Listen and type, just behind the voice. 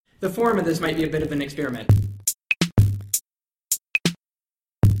The form of this might be a bit of an experiment.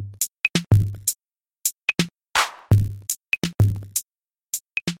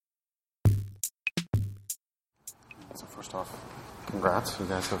 So first off, congrats, you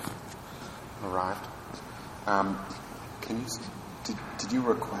guys have arrived. Did you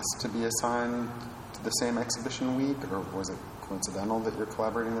request to be assigned to the same exhibition week, or was it coincidental that you're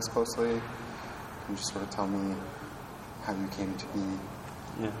collaborating this closely? Can you just sort of tell me how you came to be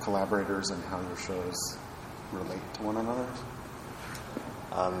collaborators and how your shows relate to one another?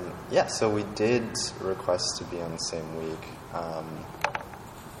 So we did request to be on the same week.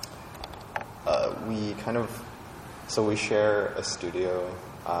 We share a studio,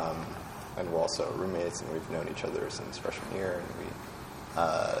 and we're also roommates, and we've known each other since freshman year, and we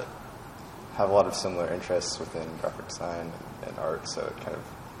have a lot of similar interests within graphic design and art, so it kind of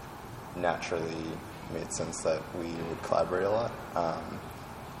naturally made sense that we would collaborate a lot.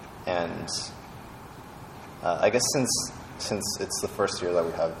 I guess since it's the first year that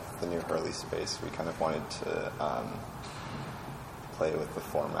we have the new Hurley space, we kind of wanted to play with the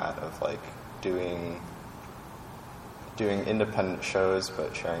format of like doing independent shows,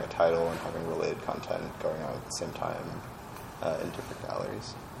 but sharing a title and having related content going on at the same time in different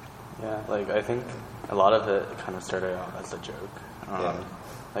galleries. Yeah, I think a lot of it kind of started out as a joke.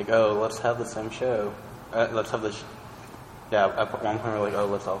 Let's have the same show. Let's have this. At one point we're like,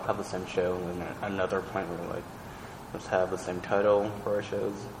 let's all have the same show, and then at another point we're like, let's have the same title for our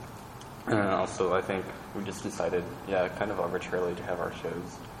shows. And also, I think we just decided, kind of arbitrarily to have our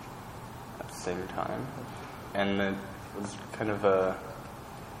shows at the same time. And it was kind of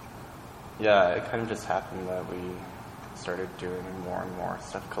it kind of just happened that we started doing more and more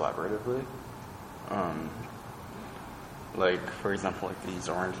stuff collaboratively. For example, these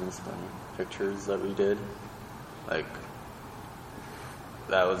Orange and Spin pictures that we did,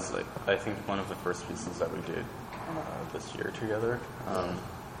 that was I think one of the first pieces that we did this year together.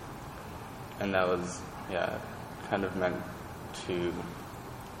 And that was, kind of meant to,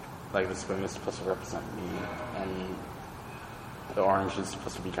 the spoon is supposed to represent me, and the orange is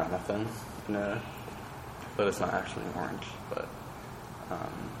supposed to be Jonathan, but it's not actually an orange, but,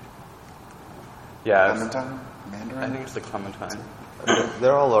 Clementine? Mandarin? I think it's the clementine.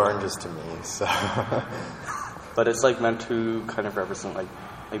 They're all oranges to me, so. But it's, meant to kind of represent,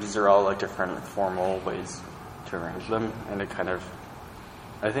 these are all, different formal ways to arrange them, and it kind of,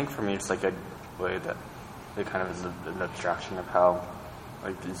 I think for me it's, a way that it kind of is an abstraction of how,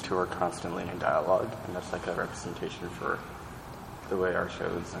 these two are constantly in dialogue, and that's, a representation for the way our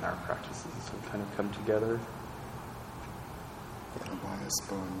shows and our practices have kind of come together. And why a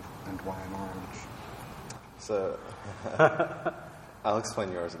spoon and why an orange? So, I'll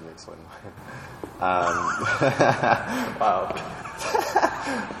explain yours and you explain mine. Wow.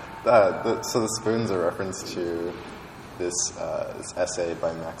 So the spoon's a reference to this essay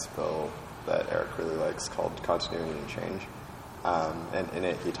by Max Bill that Eric really likes called Continuity and Change. And in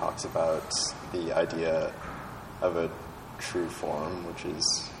it he talks about the idea of a true form, which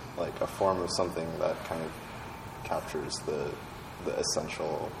is a form of something that kind of captures the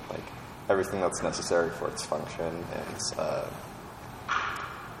essential, everything that's necessary for its function. And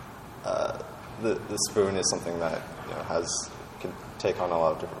the spoon is something that can take on a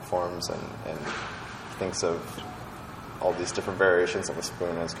lot of different forms, and thinks of all these different variations of a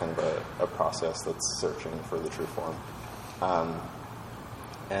spoon as kind of a process that's searching for the true form.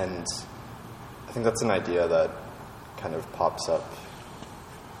 And I think that's an idea that kind of pops up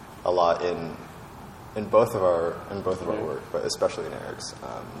a lot in both of our work, but especially in Eric's.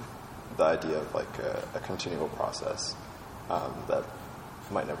 The idea of a continual process that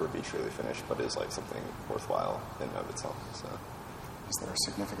might never be truly finished, but is something worthwhile in and of itself. So, is there a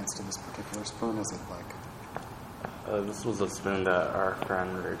significance to this particular spoon? Is it this was a spoon that our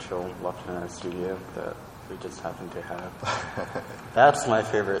friend Rachel left in our studio that we just happened to have. That's my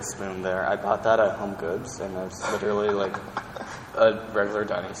favorite spoon there. I bought that at Home Goods, and it's literally a regular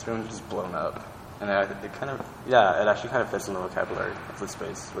dining spoon just blown up. And it actually kind of fits in the vocabulary of the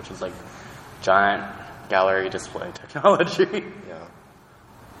space, which is giant gallery display technology. Yeah.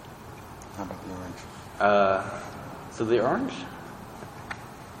 How about the orange? So the orange,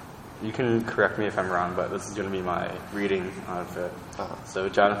 you can correct me if I'm wrong, but this is going to be my reading of it. Uh-huh. So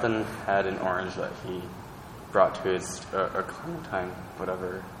Jonathan had an orange that he brought to his, or clementine,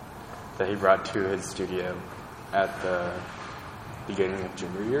 whatever, that he brought to his studio at the beginning of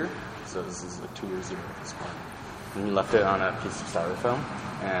junior year. So this is 2 years ago at this point. And he left it on a piece of styrofoam,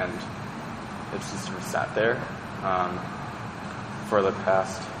 and it's just sort of sat there for the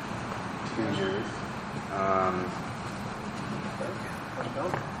past 2 years.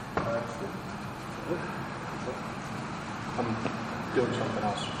 I'm doing something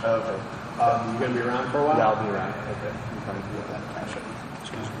else. Oh, okay. You gonna be around for a while? Yeah, I'll be around. Okay.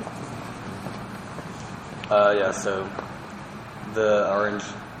 Excuse me. Yeah, so the orange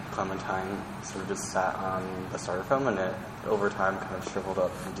clementine sort of just sat on the styrofoam, and it over time kind of shriveled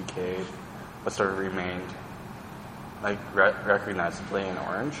up and decayed, but sort of remained like recognizably in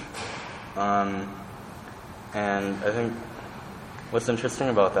orange. And I think what's interesting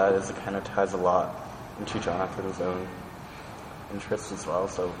about that is it kind of ties a lot into Jonathan's own interests as well.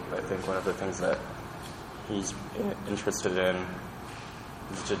 So I think one of the things that he's interested in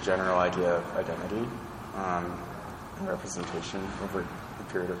is the general idea of identity and representation over a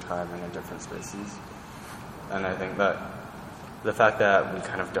period of time and in different spaces. And I think that the fact that we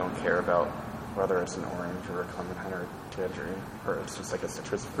kind of don't care about whether it's an orange or a clementine or a tangerine, or it's just like a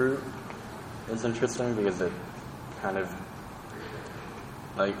citrus fruit, is interesting because it kind of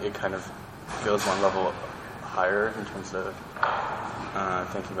goes one level higher in terms of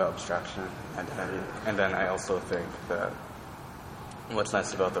thinking about abstraction and identity. And then I also think that what's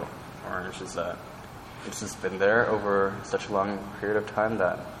nice about the orange is that it's just been there over such a long period of time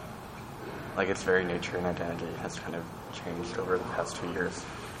that like its very nature and identity has kind of changed over the past 2 years.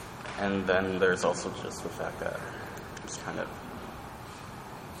 And then there's also just the fact that it's kind of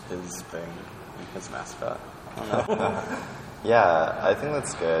his thing and his mascot. I don't know. Yeah, I think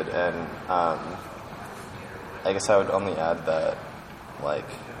that's good, and I guess I would only add that, like,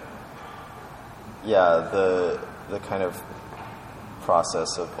 yeah, the kind of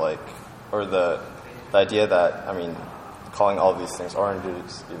process of like, or the idea that, I mean, calling all of these things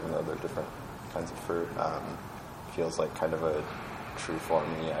oranges, even though they're different kinds of fruit, feels like kind of a true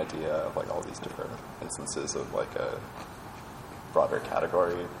formy idea of like all these different instances of like a broader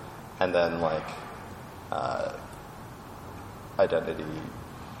category, and then like identity.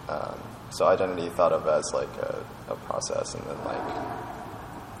 So identity thought of as like a process, and then like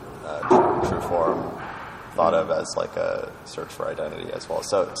true form thought of as like a search for identity as well.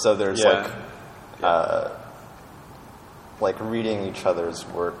 So there's like reading each other's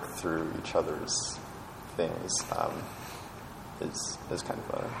work through each other's things is kind of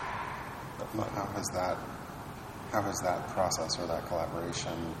a fun. How has that process or that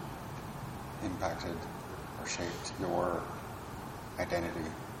collaboration impacted or shaped your identity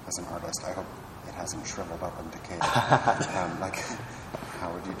as an artist? I hope it hasn't shriveled up and decayed. Like,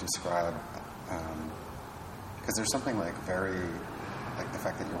 how would you describe? Because there's something like the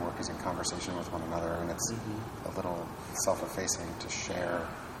fact that your work is in conversation with one another, and it's a little self-effacing to share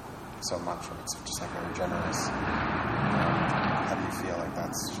so much. It's just like very generous. How do you feel like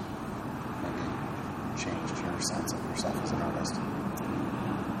that's maybe changed your sense of yourself as an artist?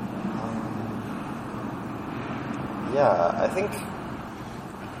 Yeah,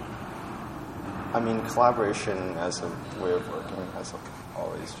 I mean, collaboration as a way of working has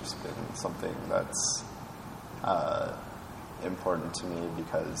always just been something that's important to me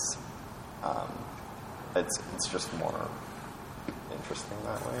because it's just more interesting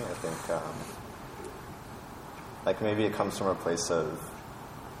that way. I think like maybe it comes from a place of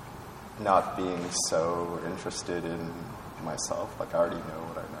not being so interested in myself. Like I already know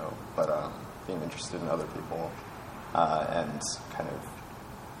what I know, but being interested in other people and kind of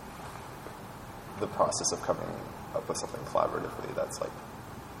the process of coming up with something collaboratively that's like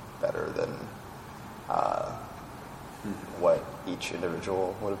better than what each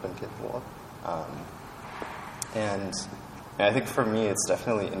individual would have been capable of. And I think for me, it's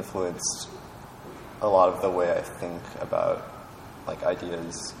definitely influenced a lot of the way I think about like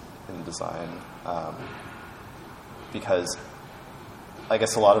ideas in design, because I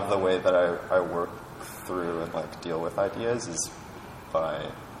guess a lot of the way that I work through and like deal with ideas is by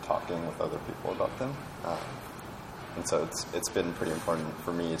talking with other people about them, and so it's been pretty important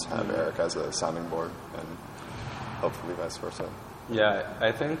for me to have Eric as a sounding board, and hopefully vice versa. Yeah,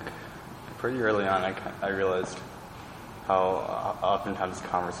 I think pretty early on I realized how oftentimes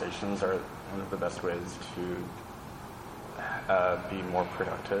conversations are one of the best ways to be more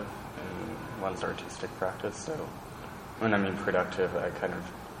productive in one's artistic practice. So when I mean productive, I kind of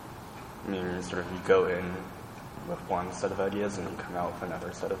mean sort of you go in with one set of ideas and you come out with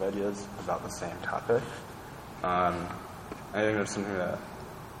another set of ideas about the same topic. I think that's something that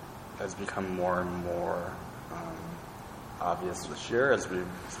has become more and more obvious this year as we've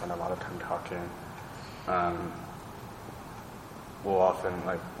spent a lot of time talking. We'll often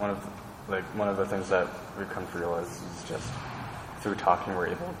one of the things that we've come to realize is just through talking we're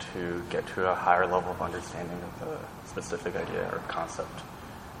able to get to a higher level of understanding of the specific idea or concept.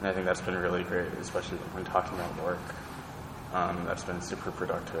 And I think that's been really great, especially when talking about work. That's been super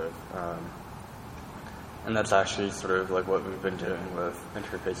productive. And that's actually sort of like what we've been doing with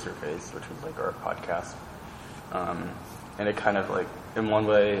Interface Surface, which is like our podcast. And it kind of like, in one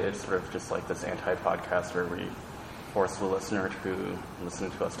way, it's sort of just like this anti-podcast where we force the listener to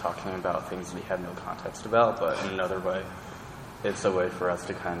listen to us talking about things we have no context about, but in another way, it's a way for us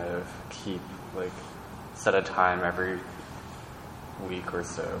to kind of set a time every week or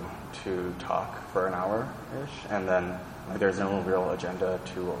so to talk for an hour-ish, and then there's no real agenda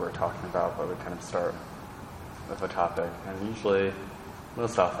to what we're talking about, but we kind of start with a topic, and usually,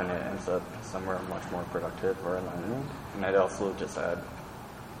 most often it ends up somewhere much more productive or enlightening. And I'd also just add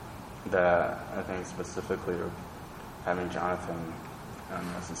that I think specifically having Jonathan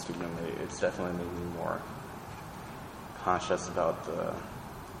as a studio mate, it's definitely made me more conscious about the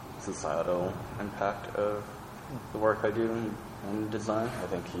societal impact of the work I do in design. I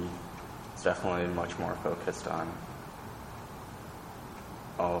think he's definitely much more focused on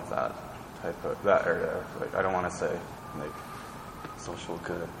all of that area. Like, I don't want to say like social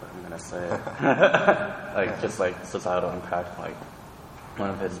good, but I'm gonna say like just like societal impact. Like one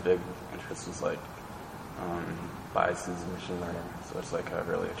of his big interests is like biases in machine learning. So it's like a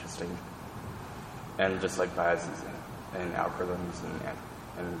really interesting, and just like biases in algorithms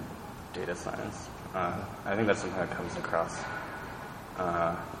and data science. I think that's something that comes across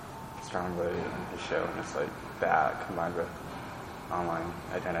strongly in his show, and it's like that combined with online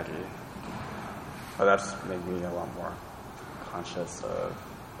identity. But that's made me a lot more conscious of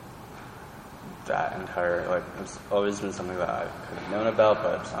that entire, like, it's always been something that I've kind of known about,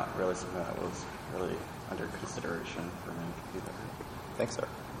 but it's not really something that was really under consideration for me either. Thanks, sir.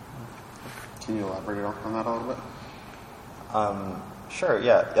 Can you elaborate on that a little bit? Sure,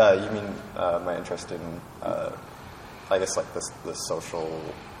 yeah. You mean my interest in, I guess, like the social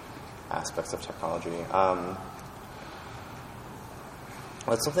aspects of technology. Well,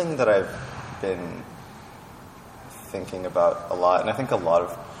 it's something that I've been thinking about a lot, and I think a lot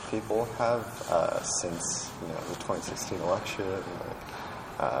of people have since the 2016 election.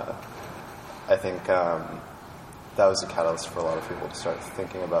 I think that was a catalyst for a lot of people to start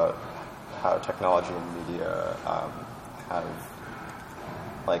thinking about how technology and media have,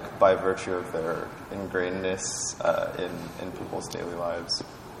 like, by virtue of their ingrainedness in people's daily lives,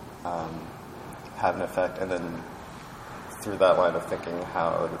 have an effect, and then through that line of thinking,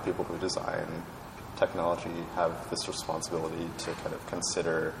 how the people who design technology have this responsibility to kind of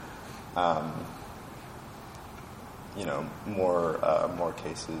consider, more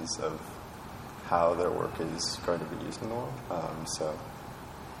cases of how their work is going to be used in the world.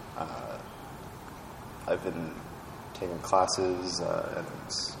 I've been taking classes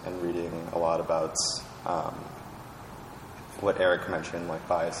and reading a lot about what Eric mentioned, like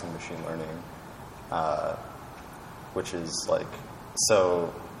bias in machine learning, which is like,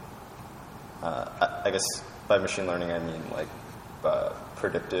 so I guess by machine learning I mean like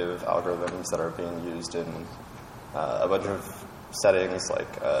predictive algorithms that are being used in a bunch of settings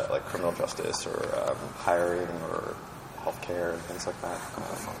like criminal justice or hiring or healthcare and things like that.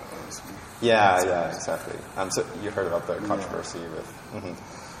 Yeah, exactly. So you heard about the controversy with,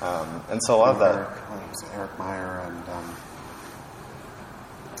 and so a lot of that. Eric Meyer and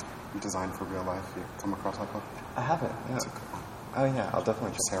Design for Real Life. You come across that book? I haven't. Yeah. It's a good one. Oh yeah, I'll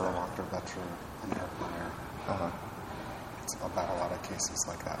definitely check Sarah it out. Walker Vetcher and Eric Meyer. Uh-huh. It's about a lot of cases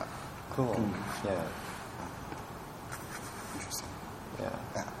like that. Cool. Yeah. Interesting. Yeah.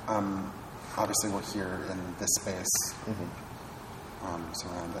 Obviously, we're here in this space,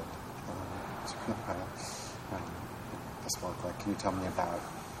 surrounded. This work. Like, can you tell me about?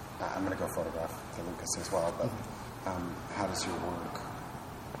 I'm going to go photograph the Lucas as well, but how does your work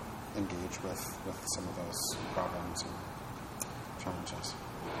engage with some of those problems and challenges?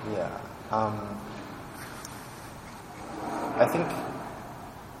 Yeah. I think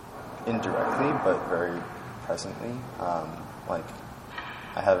indirectly, but very presently. Like,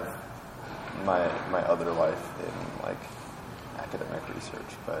 I have my other life in like academic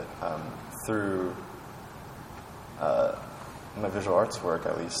research, but through my visual arts work,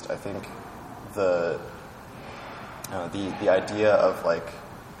 at least, I think the idea of like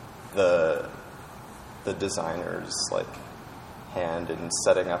the designer's like hand in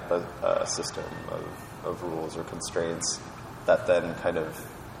setting up a system of rules or constraints that then kind of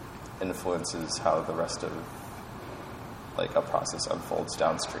influences how the rest of like a process unfolds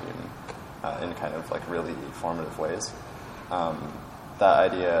downstream in kind of like really formative ways.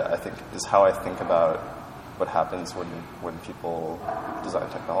 That idea, I think, is how I think about what happens when people design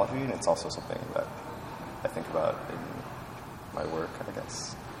technology, and it's also something that I think about in my work, I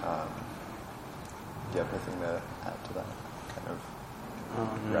guess. Do you have anything to add to that? kind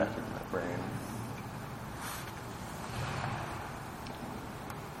of racking my brain.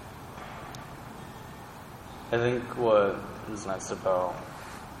 I think what is nice about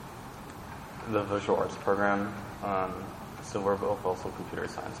the visual arts program, so we're both also computer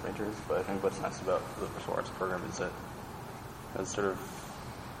science majors, but I think what's nice about the visual arts program is that it's sort of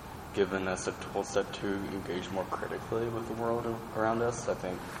given us a tool set to engage more critically with the world around us. I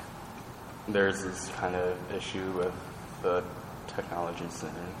think there's this kind of issue with the technology scene,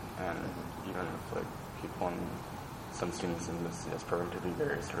 and even with like people and some students in this CS program to be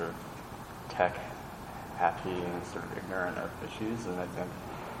very sort of tech happy and sort of ignorant of issues. And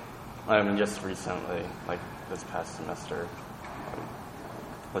I mean, just recently, like this past semester,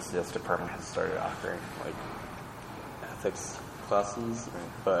 the CS department has started offering like ethics classes,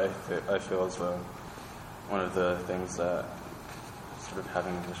 but I feel as though one of the things that sort of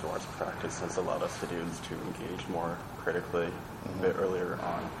having visual arts practice has allowed us to do is to engage more critically a bit earlier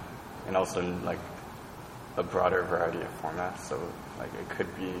on, and also in like a broader variety of formats. So like it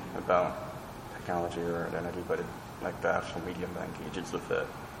could be about technology or identity, but like the actual medium that engages with it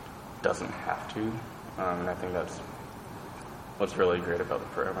doesn't have to. And I think that's what's really great about the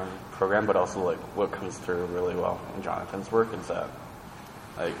program, but also like what comes through really well in Jonathan's work is that,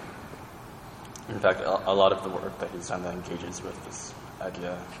 like, in fact, a lot of the work that he's done that engages with this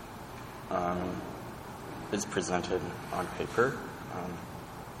idea is presented on paper.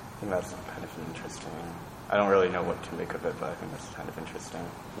 I think that's kind of interesting. I don't really know what to make of it, but I think that's kind of interesting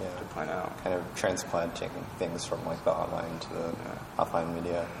to point out. Kind of transplanting things from like the online to the offline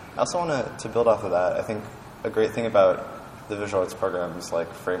media. I also want to build off of that. I think a great thing about the visual arts program's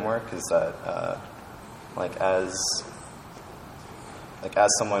like framework is that as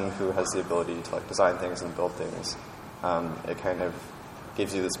someone who has the ability to like design things and build things, it kind of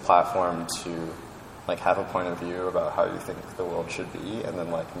gives you this platform to like have a point of view about how you think the world should be, and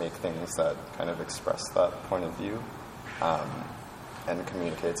then like make things that kind of express that point of view, and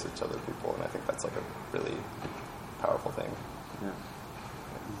communicates it to other people. And I think that's like a really powerful thing. Yeah.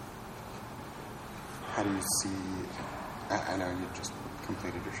 How do you see, I know you just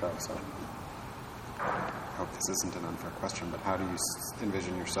completed your show, so I hope this isn't an unfair question, but how do you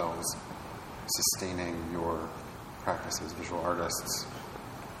envision yourselves sustaining your practice as visual artists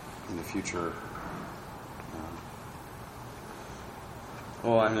in the future?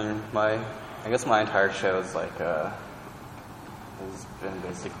 Well, I mean, I guess my entire show is like has been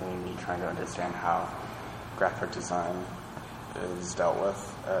basically me trying to understand how graphic design is dealt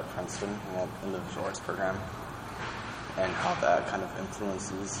with at Princeton and in the visual arts program, and how that kind of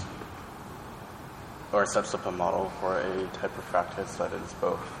influences or sets up a model for a type of practice that is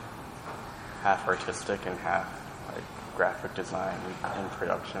both half artistic and half like graphic design in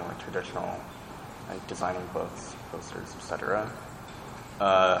production, like traditional, like designing books, posters, etc.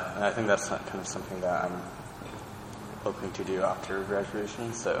 And I think that's kind of something that I'm hoping to do after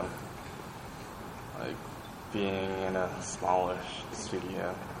graduation. So, like, being in a smallish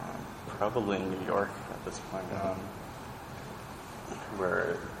studio, probably in New York at this point,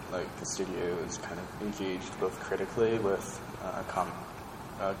 where, like, the studio is kind of engaged both critically with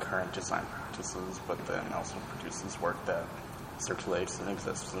current design practices, but then also produces work that circulates and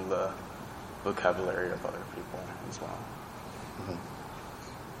exists in the vocabulary of other people as well. Mm-hmm.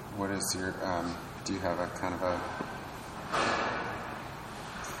 What is your, do you have a kind of a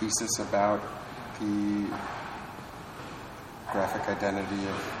thesis about the graphic identity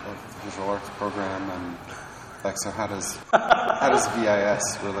of the visual arts program? And like, so how does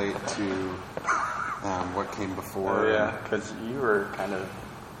VIS relate to what came before? Oh, yeah, because you were kind of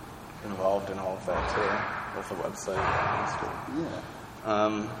involved in all of that too, with the website.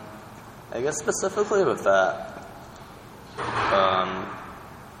 Yeah. I guess specifically with that,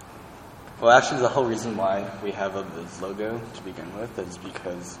 well, actually, the whole reason why we have a Viz logo to begin with is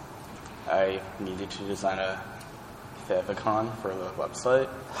because I needed to design a favicon for the website.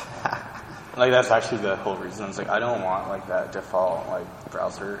 Like, that's actually the whole reason. It's like, I don't want, like, that default, like,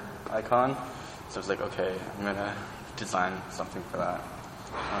 browser icon. So it's like, okay, I'm going to design something for that.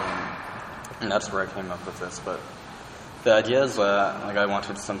 And that's where I came up with this. But the idea is that, like, I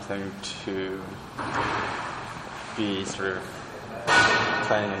wanted something to be sort of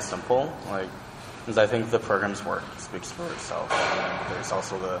plain and simple, like, because I think the program's work speaks for itself. And there's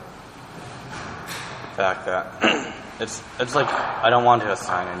also the fact that it's like I don't want to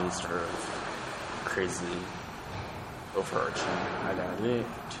assign any sort of crazy overarching identity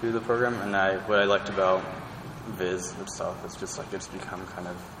to the program. And what I liked about Viz itself is just like it's become kind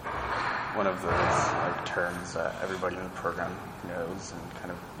of one of those like terms that everybody in the program knows and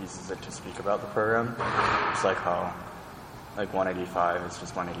kind of uses it to speak about the program. It's like how like 185 is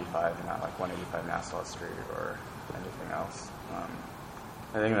just 185 and not like 185 Nassau Street or anything else.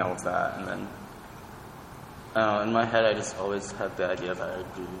 I think that was that, and then in my head I just always had the idea that it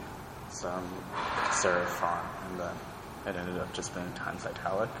would be some serif font, and then it ended up just being Times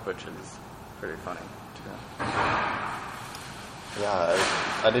Italic, which is pretty funny too. Yeah,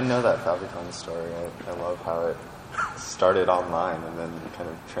 I didn't know that Favicon story. I love how it started online and then kind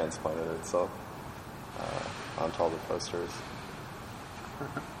of transplanted itself onto all the posters.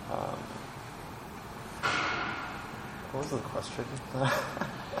 What was the question?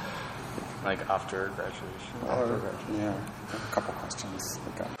 Like after graduation. Yeah, a couple questions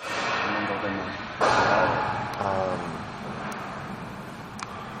that got remembered in there.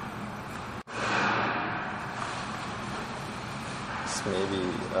 So maybe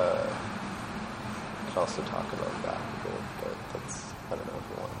could also talk about that a bit, but that's, I don't know if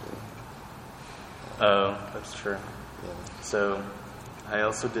you want to do. Oh, that's true. Yeah. So I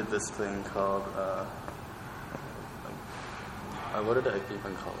also did this thing called, what did I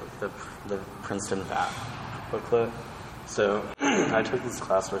even call it? The Princeton VAT booklet. So I took this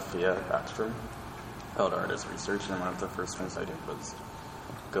class with Thea Backstrom called Artist Research, and one of the first things I did was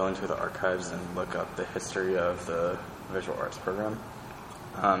go into the archives and look up the history of the visual arts program.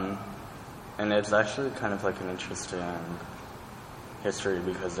 And it's actually kind of like an interesting history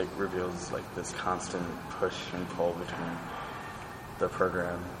because it reveals like this constant push and pull between the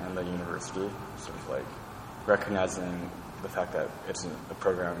program and the university, sort of like recognizing the fact that it's a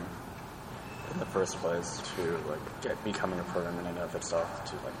program in the first place to like becoming a program in and of itself,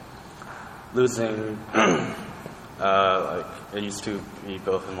 to like losing like it used to be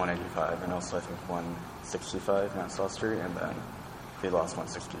both in 185 and also I think 165 Nassau Street, and then they lost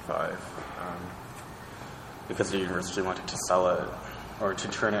 165 because the university wanted to sell it or to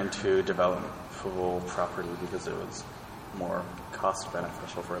turn it into developable property because it was more cost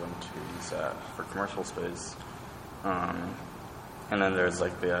beneficial for them to use that for commercial space. And then there's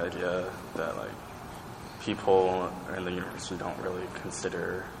like the idea that like people in the university don't really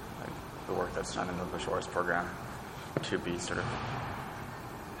consider like the work that's done in the visual arts program to be sort of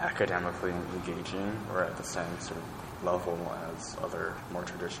academically engaging or at the same sort of level as other more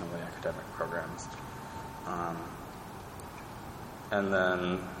traditionally academic programs. And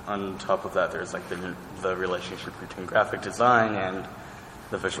then on top of that, there's like the relationship between graphic design and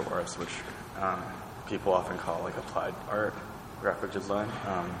the visual arts, which people often call like applied art graphic design.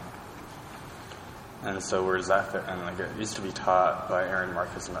 And so whereas that, and like it used to be taught by Aaron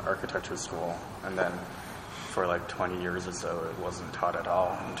Marcus in the architecture school, and then for like 20 years or so, it wasn't taught at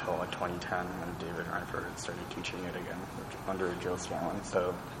all until like 2010 when David Reinford started teaching it again under Joe Scanlon.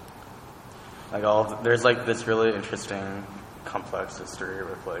 So like there's like this really interesting complex history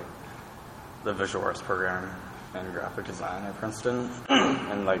with like the visual arts program and graphic design at Princeton.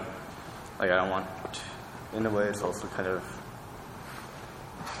 And like I don't want, in a way it's also kind of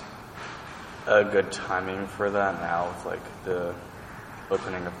a good timing for that now with like the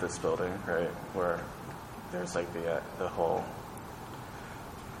opening of this building, right, where there's like the whole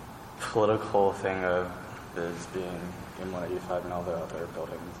political thing of Biz being in 185 and all the other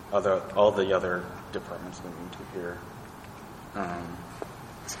buildings, all the other departments moving to here.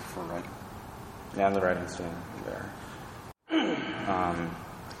 Except for writing. Yeah, and the writing staying there.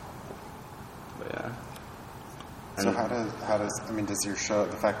 But yeah. So how does I mean, does your show,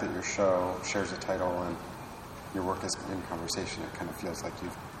 the fact that your show shares a title and your work is in conversation, it kind of feels like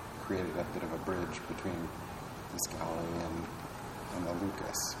you've created a bit of a bridge between this gallery and the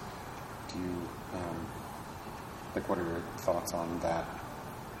Lucas. Do you, like, what are your thoughts on that?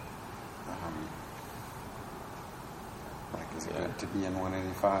 Like, is it good to be in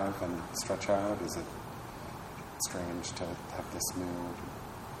 185 and stretch out? Is it strange to have this new,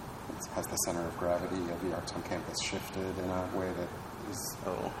 has the center of gravity of the arts on campus shifted in a way that is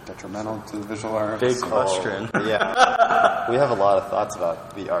detrimental to the visual arts? Big question. Yeah. We have a lot of thoughts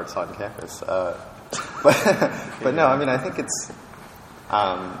about the arts on campus. But no, I mean, I think it's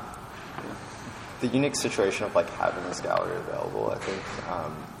the unique situation of like having this gallery available, I think,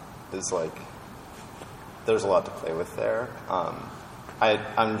 is like, there's a lot to play with there.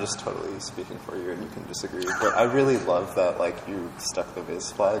 I'm just totally speaking for you, and you can disagree, but I really love that like you stuck the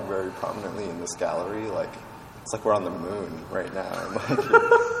Viz flag very prominently in this gallery. Like, it's like we're on the moon right now. And,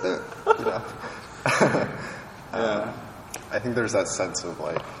 like, you know, I think there's that sense of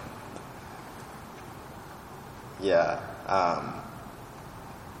like,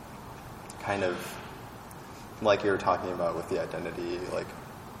 kind of like you were talking about with the identity, like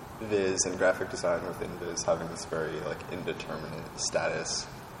Viz and graphic design within Viz having this very like indeterminate status.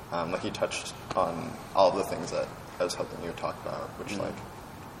 Like you touched on all the things that I was hoping you would talk about, which like,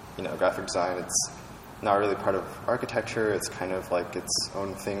 you know, graphic design, it's not really part of architecture. It's kind of like its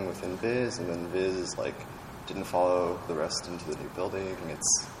own thing within Viz, and then Viz is like didn't follow the rest into the new building.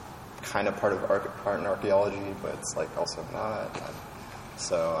 It's kind of part of art and archaeology, but it's like also not.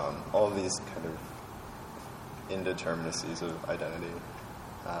 So all of these kind of indeterminacies of identity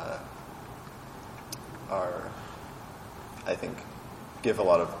are, I think, give a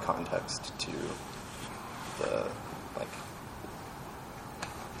lot of context to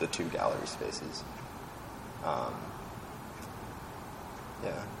the two gallery spaces.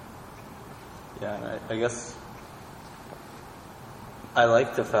 Yeah, and I guess I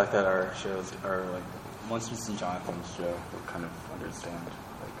like the fact that our shows are like, once you see Jonathan's show, you'll kind of understand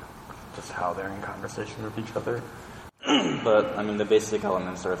like just how they're in conversation with each other. But I mean, the basic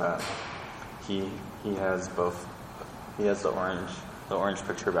elements are that he has both. He has the orange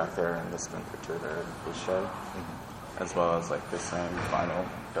picture back there and the spoon picture there in his show, as well as like the same vinyl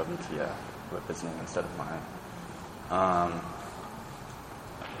WTF with his name instead of mine.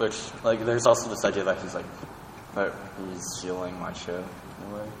 Which, like, there's also this idea that he's stealing my show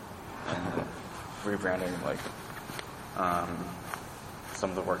in a way, and rebranding like some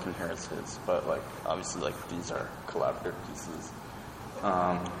of the work in here is his, but like obviously like these are collaborative pieces.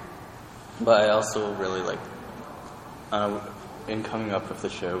 But I also really like in coming up with the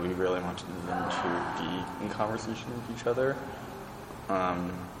show, we really wanted them to be in conversation with each other,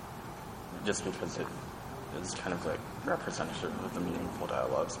 just because it is kind of like representative of the meaningful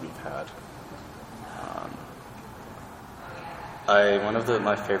dialogues we've had. One of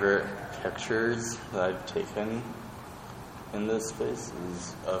my favorite pictures that I've taken in this space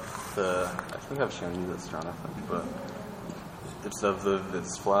is of I think I've shown you this, Jonathan, but it's of the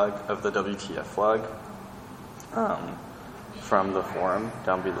Viz flag, of the WTF flag, from the forum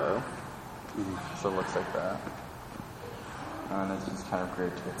down below. So it looks like that. And it's just kind of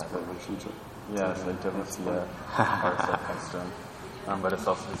great to have it. Yeah, it's like WTF, parts of custom. But it's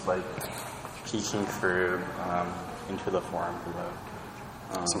also just like peeking through into the forum below.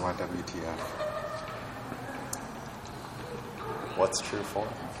 So why WTF? What's true form?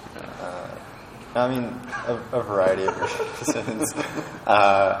 I mean, a variety of reasons.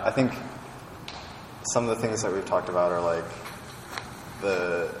 I think some of the things that we've talked about are like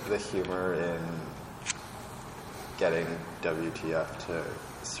the humor in getting WTF to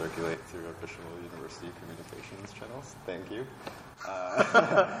circulate through official university communications channels. Thank you.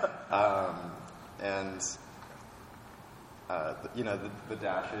 You know, the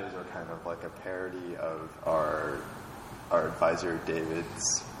dashes are kind of like a parody of our advisor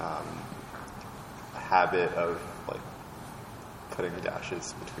David's habit of like putting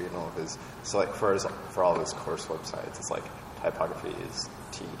dashes between all of his. So like for all of his course websites, it's like typography is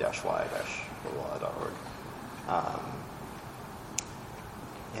t-y-blah.org.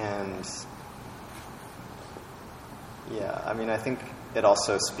 And yeah, I mean, I think it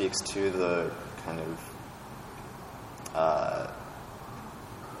also speaks to the kind of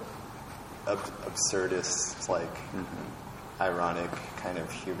absurdist, like ironic kind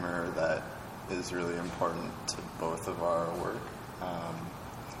of humor that is really important to both of our work.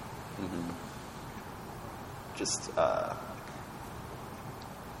 Just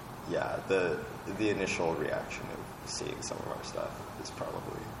yeah, the initial reaction of seeing some of our stuff is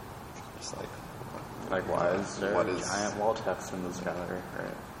probably just like why is there giant wall text in this gallery,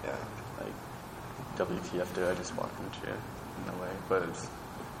 right? Yeah. Like, WTF did I just walk into in a way, but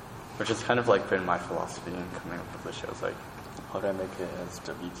which has kind of like been my philosophy in coming up with the shows, like, how do I make it as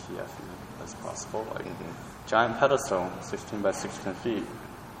WTF as possible? Like, giant pedestal, 16 by 16 feet.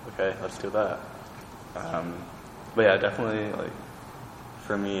 Okay, let's do that. But yeah, definitely, like,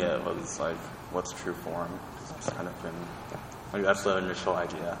 for me, it was like, what's true form? Because it's kind of been, like, that's the initial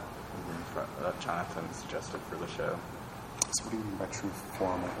idea that Jonathan suggested for the show. So what do you mean by true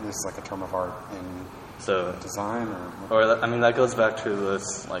form? This is like a term of art in design, I mean, that goes back to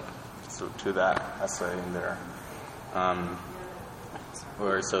this, like, to that essay in there.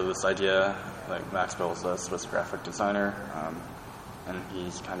 So this idea, like, Max Bill is a Swiss graphic designer, and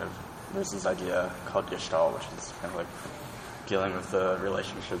there's this idea called Gestalt, which is kind of like dealing with the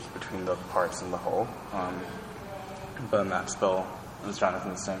relationships between the parts and the whole. But Max Bill, as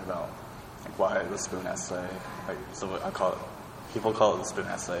Jonathan was saying about, like, why the spoon essay, like, so people call it the spoon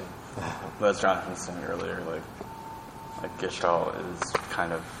essay, but as Jonathan was saying earlier, like Gestalt is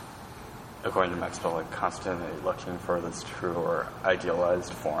kind of, according to Max Bill, like, constantly looking for this true or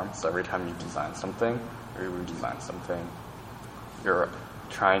idealized form. So every time you design something or you redesign something, you're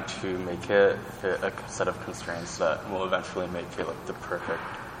trying to make it fit a set of constraints that will eventually make it like the perfect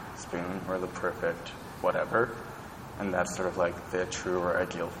spoon or the perfect whatever. and that's sort of like the true or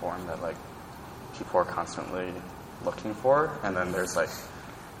ideal form that like people are constantly looking for. And then there's like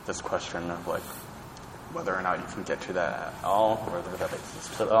this question of like whether or not you can get to that at all, or whether that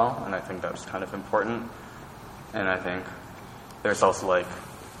exists at all. And I think that's kind of important. And I think there's also like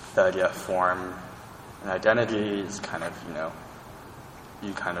the idea of form and identity is kind of, you know,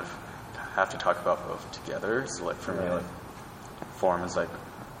 you kind of have to talk about both together. So like for me, like form is like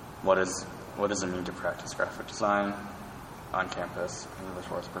what does it mean to practice graphic design on campus in the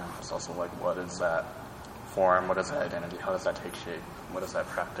visual arts program? It's also like what is that form, what is that identity, how does that take shape, what is that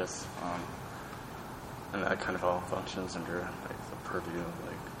practice? And that kind of all functions under like the purview of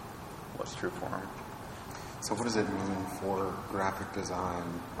like what's true form. So what does it mean for graphic design,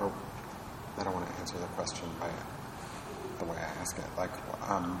 or I don't want to answer the question by the way I ask it, like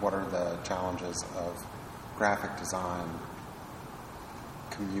what are the challenges of graphic design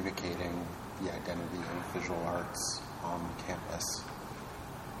communicating the identity of visual arts on campus?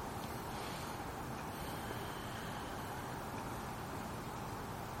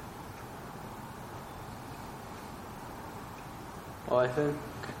 Well, I think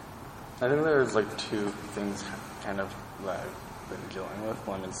there's like two things kind of that I've been dealing with.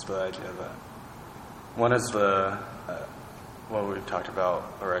 One is the idea that what we've talked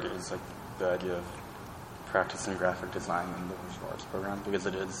about already is like the idea of practicing graphic design in the visual arts program, because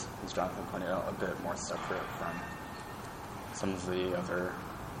it is, as Jonathan pointed out, a bit more separate from some of the other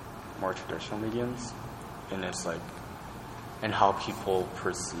more traditional mediums, and it's like and how people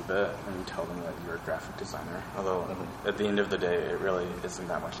perceive it when you tell them that you're a graphic designer. Although at the end of the day, it really isn't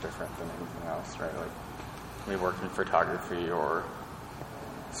that much different than anything else, right? Like we work in photography or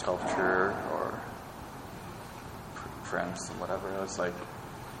sculpture or prints and whatever. It's like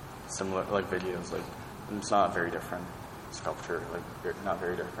similar, like videos. Like it's not very different. Sculpture, like not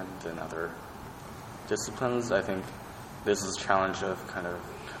very different than other disciplines. I think this is a challenge of kind of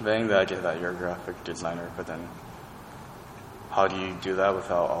conveying the idea that you're a graphic designer, but then how do you do that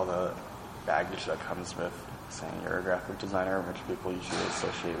without all the baggage that comes with saying you're a graphic designer, which people usually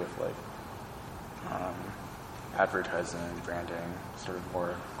associate with like advertising, branding, sort of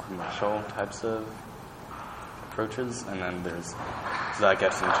more commercial types of approaches. And then so that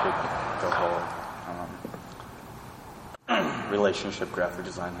gets into the whole relationship graphic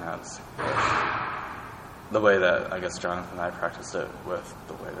design has with the way that I guess Jonathan and I practiced it, with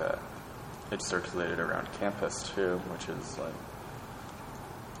the way that it's circulated around campus too, which is like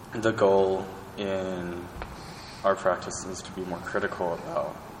the goal in our practice is to be more critical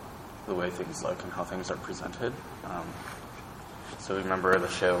about the way things look and how things are presented. So remember the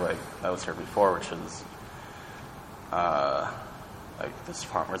show like that was here before, which is like this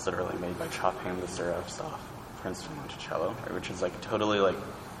font was literally made by chopping the serifs off Princeton Monticello, right, which is like totally like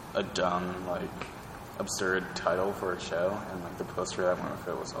a dumb, like absurd title for a show, and like the poster that went with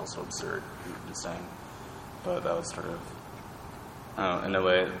it was also absurd, insane. But that was sort of, in a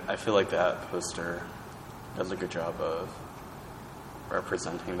way, I feel like that poster does a good job of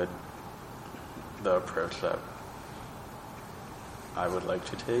representing the approach that I would like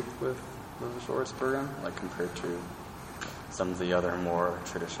to take with the visual arts program, like compared to some of the other more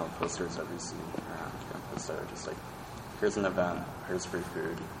traditional posters that we see around campus that are just like, here's an event, here's free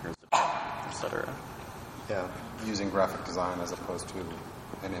food, here's etc. Yeah, using graphic design as opposed to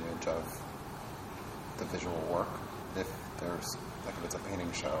an image of the visual work. If it's a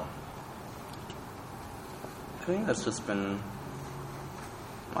painting show. I think that's just been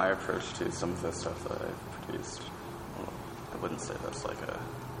my approach to some of the stuff that I've produced. Well, I wouldn't say that's like a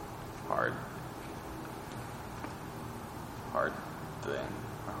hard thing,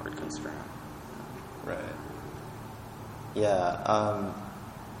 a hard constraint. Right. Yeah.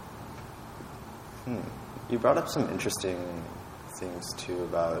 You brought up some interesting things too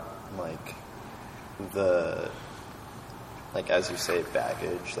about as you say,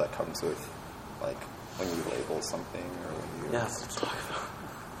 baggage that comes with when you label something or when you Let's talk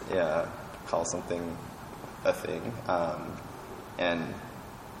about call something a thing, and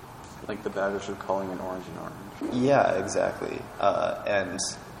like the baggage of calling an orange an orange. Yeah, exactly. And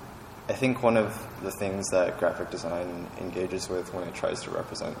I think one of the things that graphic design engages with when it tries to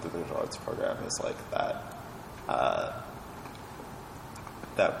represent the visual arts program is like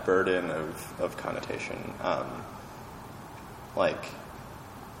that burden of connotation.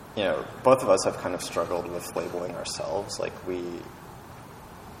 Both of us have kind of struggled with labeling ourselves. Like we've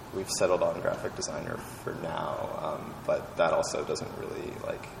settled on graphic designer for now, but that also doesn't really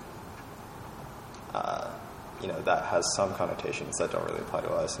that has some connotations that don't really apply to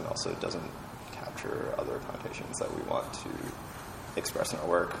us, and also doesn't capture other connotations that we want to express in our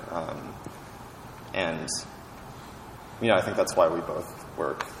work. And I think that's why we both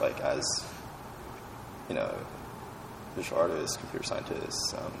work like as, visual artists, computer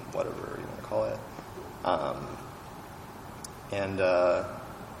scientists, whatever you want to call it.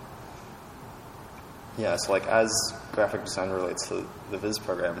 So like as graphic design relates to the Viz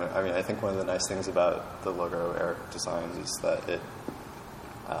program, I mean, I think one of the nice things about the logo Eric designed is that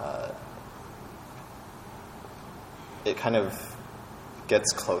it kind of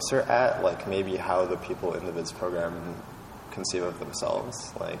gets closer at like maybe how the people in the Viz program conceive of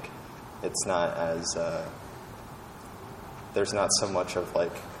themselves. Like it's not as there's not so much of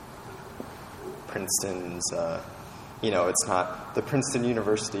like Princeton's it's not the Princeton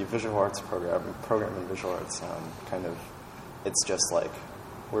University Visual Arts program in visual arts. It's just like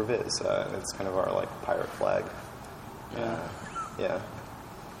we're Viz. It's kind of our like pirate flag.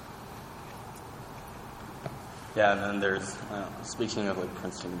 Yeah, and then there's, speaking of like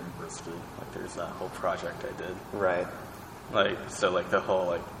Princeton University, like there's that whole project I did. Right. Like, so like the whole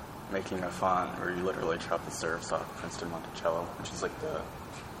like making a font where you literally chop the serifs off Princeton Monticello, which is like the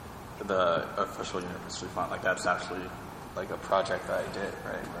official university font. Like that's actually like a project that I did,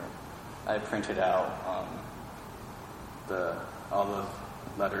 right? Where I printed out all the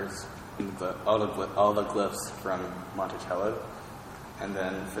letters, all the glyphs from Monticello, and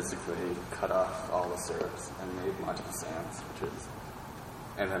then physically cut off all the serifs and made Monte Sans,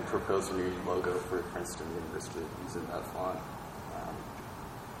 and then proposed a new logo for Princeton University using that font.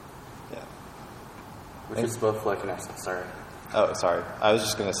 Which is both like an sorry. Oh, sorry. I was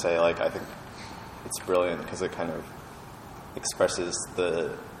just going to say, like, I think it's brilliant because it kind of expresses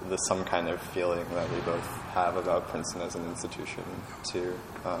the some kind of feeling that we both have about Princeton as an institution, too.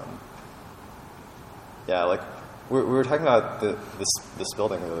 Like, we were talking about this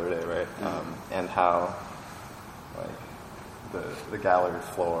building the other day, right? And how, like, the gallery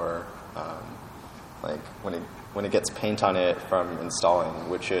floor, like, when it gets paint on it from installing,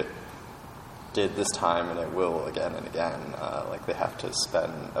 which it did this time and it will again and again, like they have to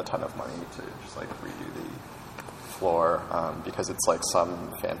spend a ton of money to just like redo the floor because it's like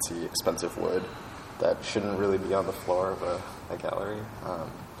some fancy expensive wood that shouldn't really be on the floor of a gallery.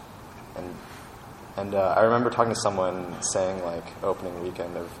 And I remember talking to someone saying like opening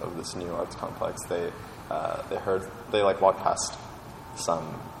weekend of this new arts complex, they like walked past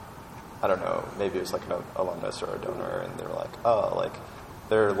some, I don't know, maybe it was like an alumnus or a donor, and they were like, oh, like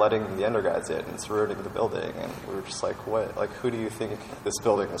they're letting the undergrads in, it's ruining the building. And we were just like, what? Like, who do you think this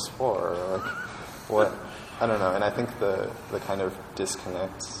building is for? Or, like, what? I don't know. And I think the kind of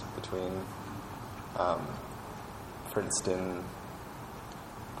disconnect between Princeton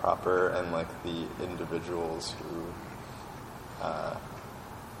proper and, like, the individuals who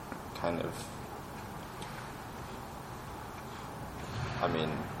kind of,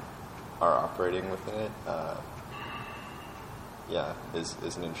 are operating within it,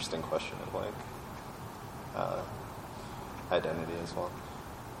 is an interesting question of like identity as well.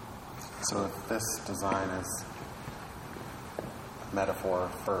 So if this design is a metaphor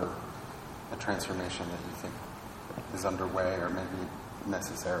for a transformation that you think is underway or maybe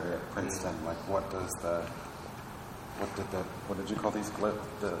necessary at Princeton, like what did you call these glyphs?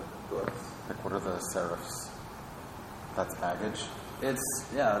 Like what are the serifs? That's baggage? It's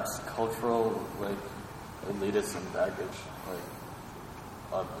cultural, like, elitism baggage.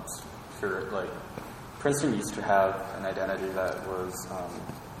 Like, it's pure, like, Princeton used to have an identity that was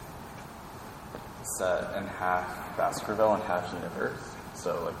set in half Baskerville and half Universe.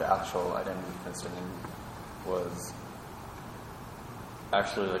 So, like, the actual identity of Princeton was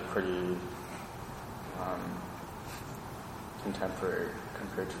actually, like, pretty contemporary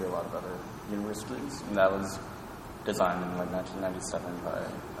compared to a lot of other universities. And that was designed in, like, 1997 by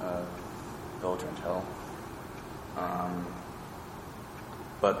Bill Gentile.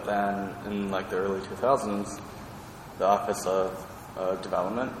 But then in like the early 2000s, the Office of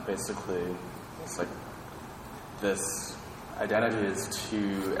Development basically, it's like this identity is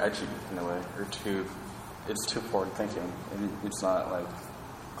too edgy in a way, or it's too forward thinking. It's not like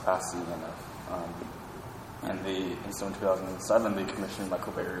classy enough. And so in 2007, they commissioned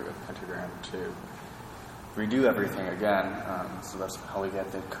Michael Berry with Pentagram to redo everything again. So that's how we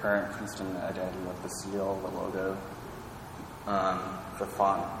get the current Princeton identity with the seal, the logo. The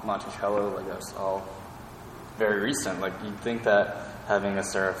font, Monticello, like that's all very recent. Like you'd think that having a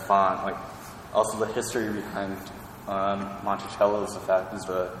serif font, like also the history behind Monticello is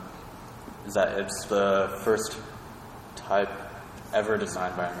that it's the first type ever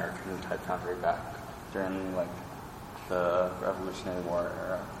designed by American type foundry back during like the Revolutionary War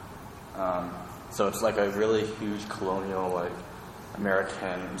era. So it's like a really huge colonial like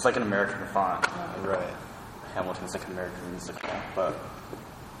American. It's like an American font, Right. Hamilton's like American musical, but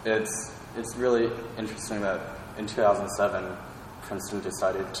it's really interesting that in 2007, Princeton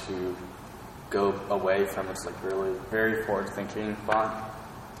decided to go away from its like really very forward-thinking font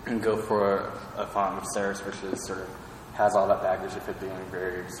and go for a font of serifs, which is sort of has all that baggage of it being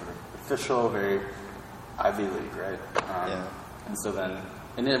very sort of official, very Ivy League, right? Yeah. And so then,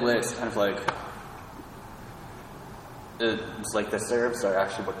 in a way, it's kind of like it's like the serifs are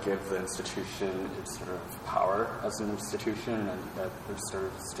actually what give the institution its sort of power as an institution, and that it sort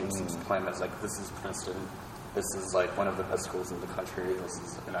of stakes its claim as like, this is Princeton, this is like one of the best schools in the country, this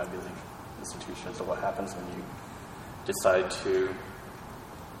is an Ivy League institution. So what happens when you decide to,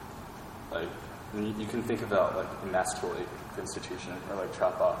 like, you can think about like emasculate the institution or like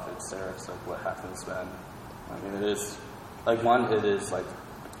chop off its serifs, like what happens then? I mean, it is like it is like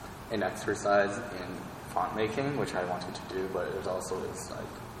an exercise in font making, which I wanted to do, but it also is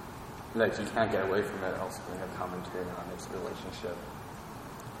like you can't get away from it. Also being a commentary on its relationship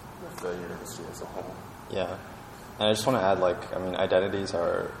with the university as a whole. Yeah, and I just want to add, like, I mean, identities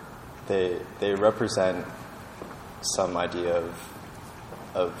are they represent some idea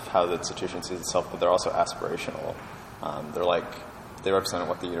of how the institution sees itself, but they're also aspirational. They represent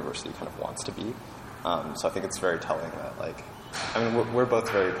what the university kind of wants to be. So I think it's very telling that, like, I mean, we're both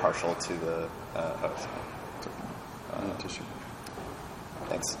very partial to the. Tissue.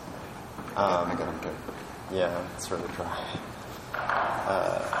 Thanks. I got them good. Yeah, it's really dry.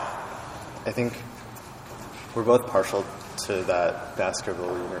 I think we're both partial to that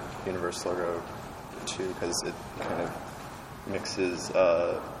Baskerville Universal logo too, because it kind of mixes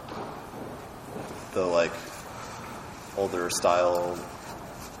the like older style.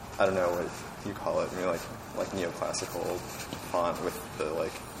 I don't know what you call it. I mean, like neoclassical font with the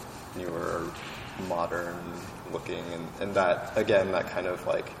like newer, modern looking, and that again, that kind of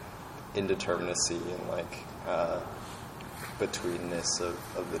like indeterminacy and like betweenness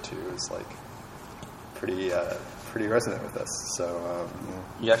of the two is like pretty resonant with us. So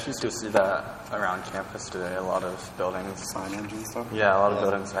You actually still see that around campus today. A lot of buildings, Signage and stuff. yeah, a lot of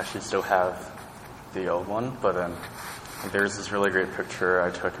buildings actually still have the old one, but then there's this really great picture I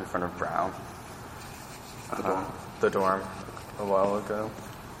took in front of Brown, the dorm, a while ago,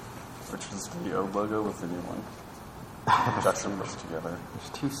 which is the old logo with the new one. Juxtaposed together. there's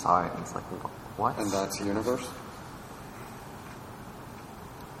two signs. Like, what? And that's Universe?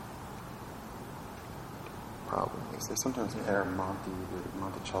 Probably. Because they sometimes pair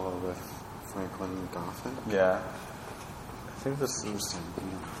Monticello with Franklin Gothic. Yeah. I think this is Interesting. Yeah.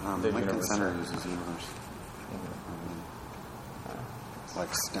 The Lincoln Universe. Center uses Universe.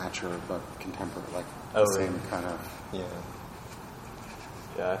 Like stature, but contemporary, like Oh, the same really? kind of. Yeah.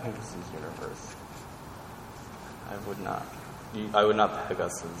 Yeah, I think this is Universe. I would not peg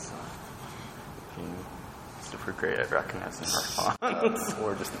us as being super great at recognizing our fonts.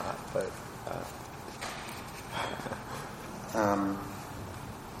 Or just not, but I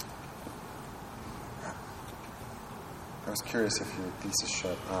was curious if your thesis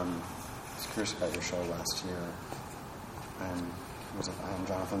show. I was curious about your show last year. Was it I Am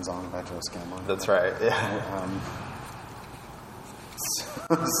Jonathan Zong by Joe Scanlon? that's right. Yeah.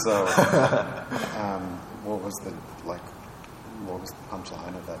 So, what was the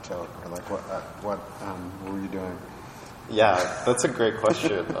punchline of that joke, or like what were you doing? Yeah, that's a great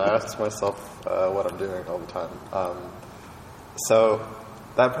question. I ask myself what I'm doing all the time. So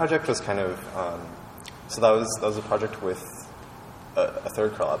that project was kind of that was a project with a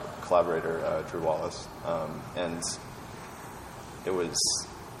third collaborator, Drew Wallace, and it was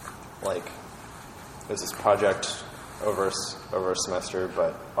this project over a semester,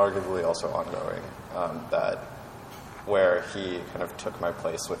 but arguably also ongoing. Where he kind of took my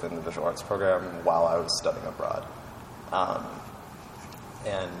place within the visual arts program while I was studying abroad.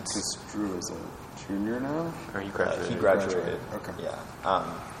 And Because Drew is a junior now. Or you graduated? he graduated. Okay. Yeah.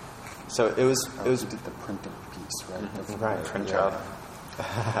 So it was. You did the printed piece, right? The Right. Print yeah. job.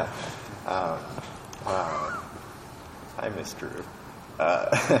 Wow. I miss Drew.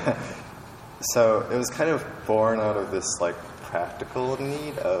 So it was kind of born out of this like practical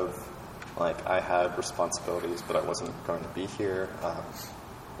need of like I had responsibilities, but I wasn't going to be here.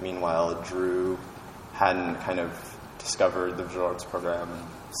 Meanwhile, Drew hadn't kind of discovered the visual arts program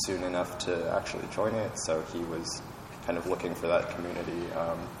soon enough to actually join it, so he was kind of looking for that community.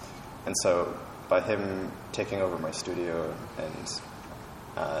 And so by him taking over my studio and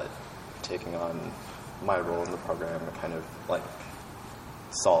taking on my role in the program, it kind of like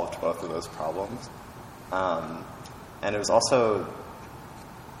solved both of those problems. And it was also,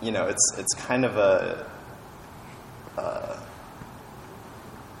 it's kind of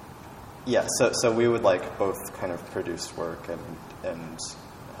Yeah, so we would like both kind of produce work and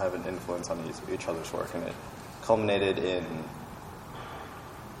have an influence on each other's work, and it culminated in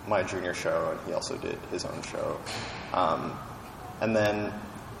my junior show, and he also did his own show. And then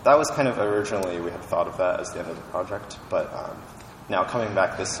that was kind of originally, we had thought of that as the end of the project, but now coming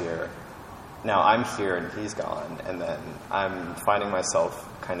back this year, now I'm here and he's gone, and then I'm finding myself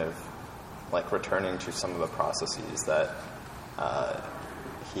kind of like returning to some of the processes that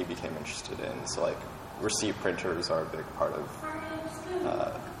he became interested in. So like receipt printers are a big part of,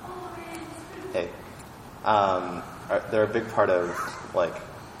 they're a big part of like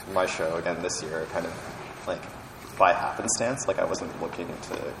my show again this year, kind of like by happenstance. Like I wasn't looking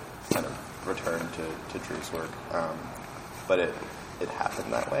to kind of return to Drew's work, but it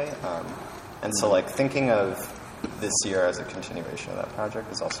happened that way. And so like thinking of this year as a continuation of that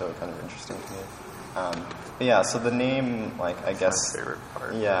project is also kind of interesting to me. But yeah, so the name, like I guess, my favorite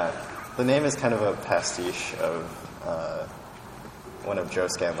part. Yeah, the name is kind of a pastiche of one of Joe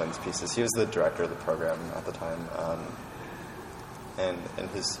Scanlon's pieces. He was the director of the program at the time, and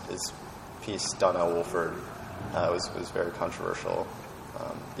his piece, Donnell Wolford, was very controversial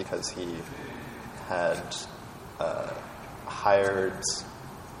because he had hired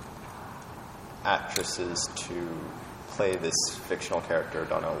actresses to play this fictional character,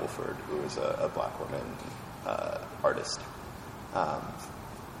 Donnell Wolford, who was a black woman artist.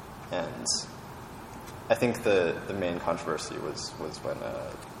 And I think the main controversy was when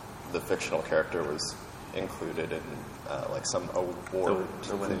the fictional character was included in like some award.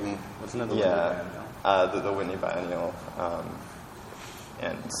 The Whitney, wasn't it the Yeah, Whitney Biennial? the Whitney Biennial.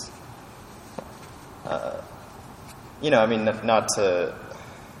 You know, I mean, not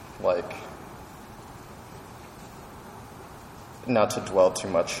to dwell too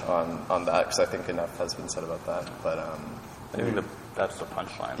much on that, because I think enough has been said about that. But I think that's the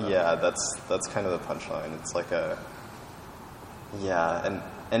punchline. Though. yeah, that's kind of the punchline. It's like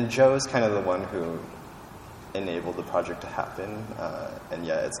and Joe's kind of the one who enabled the project to happen, and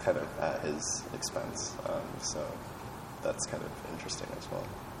yeah, it's kind of at his expense. So that's kind of interesting as well.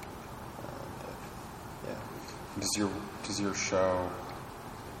 But, yeah. Does your show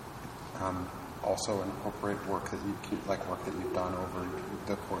also incorporate work that you've done over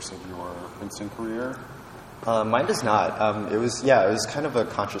the course of your Princeton career? Mine does not. It was kind of a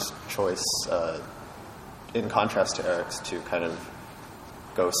conscious choice, in contrast to Eric's, to kind of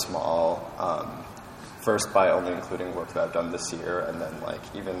go small. First by only including work that I've done this year, and then like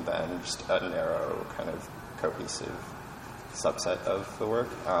even then just a narrow kind of cohesive subset of the work.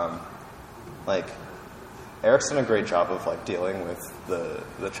 Like Eric's done a great job of like dealing with the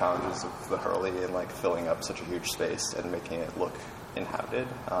challenges of the Hurley and like filling up such a huge space and making it look inhabited.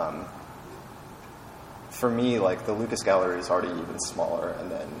 For me, like the Lucas Gallery is already even smaller, and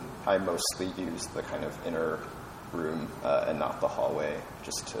then I mostly use the kind of inner room and not the hallway,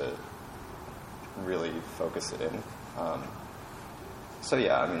 just to really focus it in. So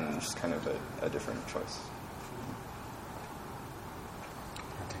yeah, I mean, just kind of a different choice. Can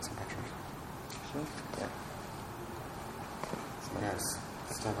I take some pictures? Sure. Yeah. So guys,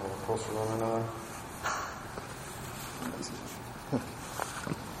 stand a little closer to one another.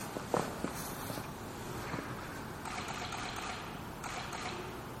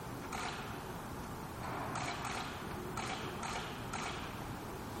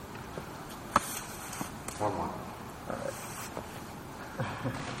 One more. All right.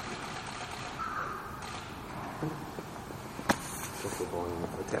 Just the volume. I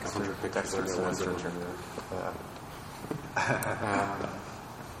take 100 pictures Dexter's of one answer. turn. Yeah.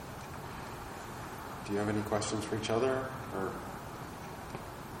 Do you have any questions for each other? Or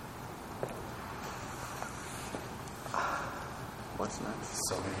What's next?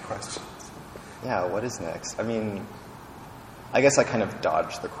 so many questions. Yeah, what is next? I mean, I guess I kind of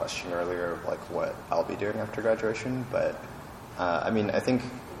dodged the question earlier of like what I'll be doing after graduation, but I mean, I think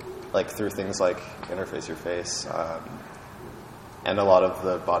like through things like Interface Your Face and a lot of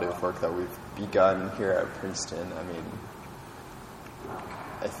the body of work that we've begun here at Princeton, I mean,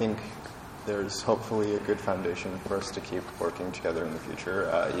 I think there's hopefully a good foundation for us to keep working together in the future,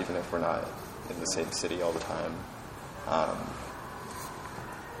 even if we're not in the same city all the time.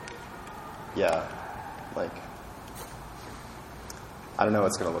 Yeah, like, I don't know what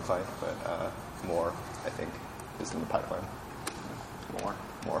it's going to look like, but more, I think, is in the pipeline. More.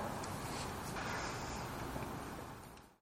 More.